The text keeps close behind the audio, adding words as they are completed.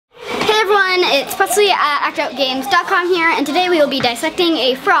everyone, it's Presley at ActOutGames.com here, and today we will be dissecting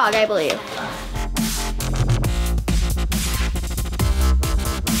a frog, I believe.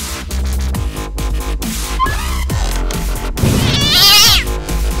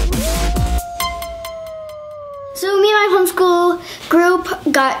 So me and my homeschool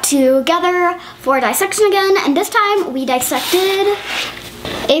group got together for dissection again, and this time we dissected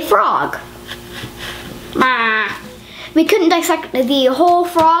a frog. We couldn't dissect the whole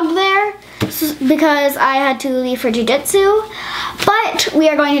frog there because I had to leave for jiu-jitsu, but we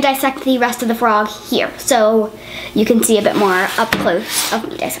are going to dissect the rest of the frog here, so you can see a bit more up close of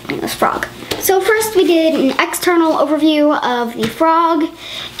me dissecting this frog. So first we did an external overview of the frog,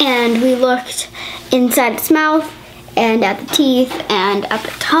 and we looked inside its mouth and at the teeth and at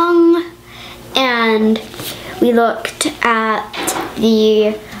the tongue, and we looked at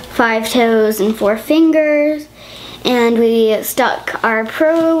the 5 toes and 4 fingers, and we stuck our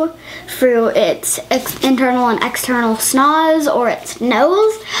probe through its internal and external snoz, or its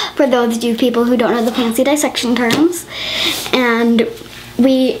nose, for those of you people who don't know the fancy dissection terms. And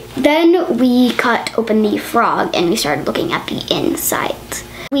then we cut open the frog and we started looking at the insides.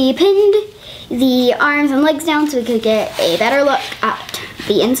 We pinned the arms and legs down so we could get a better look at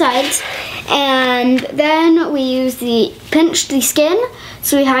the insides, and then we pinched the skin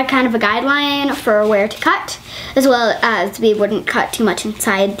so we had kind of a guideline for where to cut, as well as we wouldn't cut too much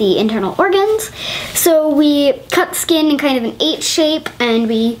inside the internal organs. So we cut skin in kind of an H shape, and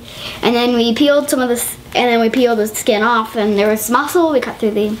then we peeled some of this, and then we peeled the skin off, and there was muscle. We cut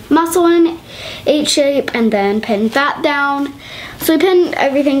through the muscle in H shape and then pinned that down. So we pinned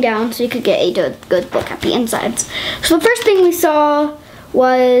everything down so you could get a good look at the insides. So the first thing we saw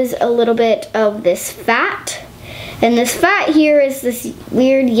was a little bit of this fat. And this fat here is this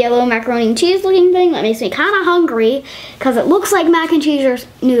weird yellow macaroni and cheese looking thing that makes me kind of hungry because it looks like mac and cheese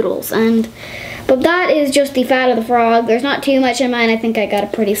or noodles. But that is just the fat of the frog. There's not too much in mine. I think I got a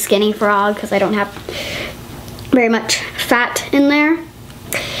pretty skinny frog because I don't have very much fat in there.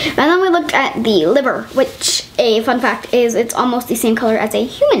 And then we looked at the liver, which, a fun fact is, it's almost the same color as a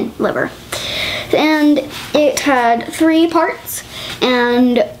human liver. And it had 3 parts,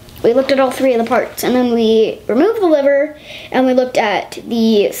 and we looked at all 3 of the parts, and then we removed the liver and we looked at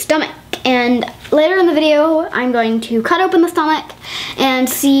the stomach. And later in the video, I'm going to cut open the stomach and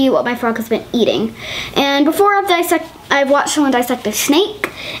see what my frog has been eating. And before I've watched someone dissect a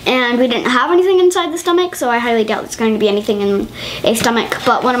snake, and we didn't have anything inside the stomach, so I highly doubt there's going to be anything in a stomach.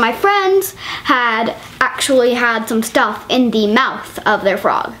 But one of my friends had actually had some stuff in the mouth of their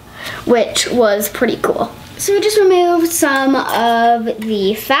frog, which was pretty cool. So we just removed some of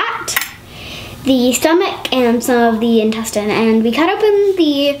the fat, the stomach, and some of the intestine, and we cut open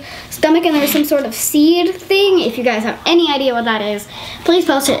the stomach, and there's some sort of seed thing. If you guys have any idea what that is, please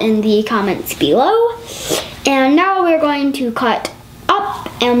post it in the comments below. And now we're going to cut up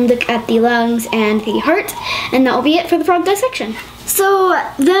and look at the lungs and the heart, and that will be it for the frog dissection. So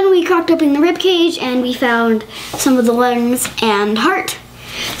then we cracked open the rib cage and we found some of the lungs and heart.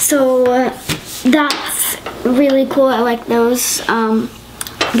 So that's really cool. I like those.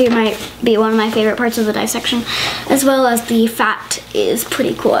 They might be one of my favorite parts of the dissection, as well as the fat is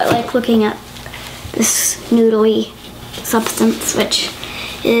pretty cool. I like looking at this noodly substance, which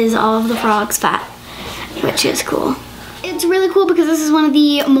is all of the frog's fat, which is cool. It's really cool because this is one of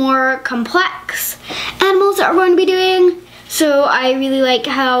the more complex animals that we're going to be doing. So I really like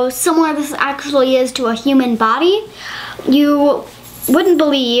how similar this actually is to a human body. You wouldn't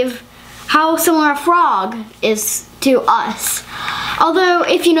believe how similar a frog is to us. Although,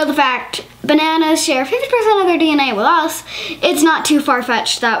 if you know the fact, bananas share 50% of their DNA with us, it's not too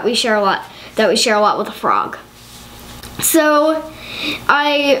far-fetched that we share a lot with a frog. So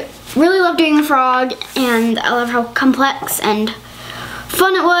I really love doing the frog, and I love how complex and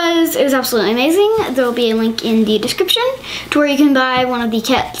fun it was. It was absolutely amazing. There will be a link in the description to where you can buy one of the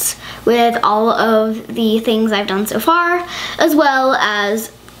kits with all of the things I've done so far, as well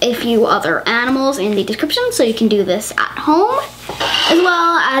as a few other animals in the description, so you can do this at home, as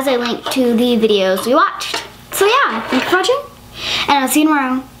well as a link to the videos we watched. So yeah, thanks for watching, and I'll see you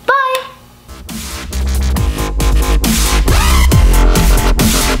tomorrow.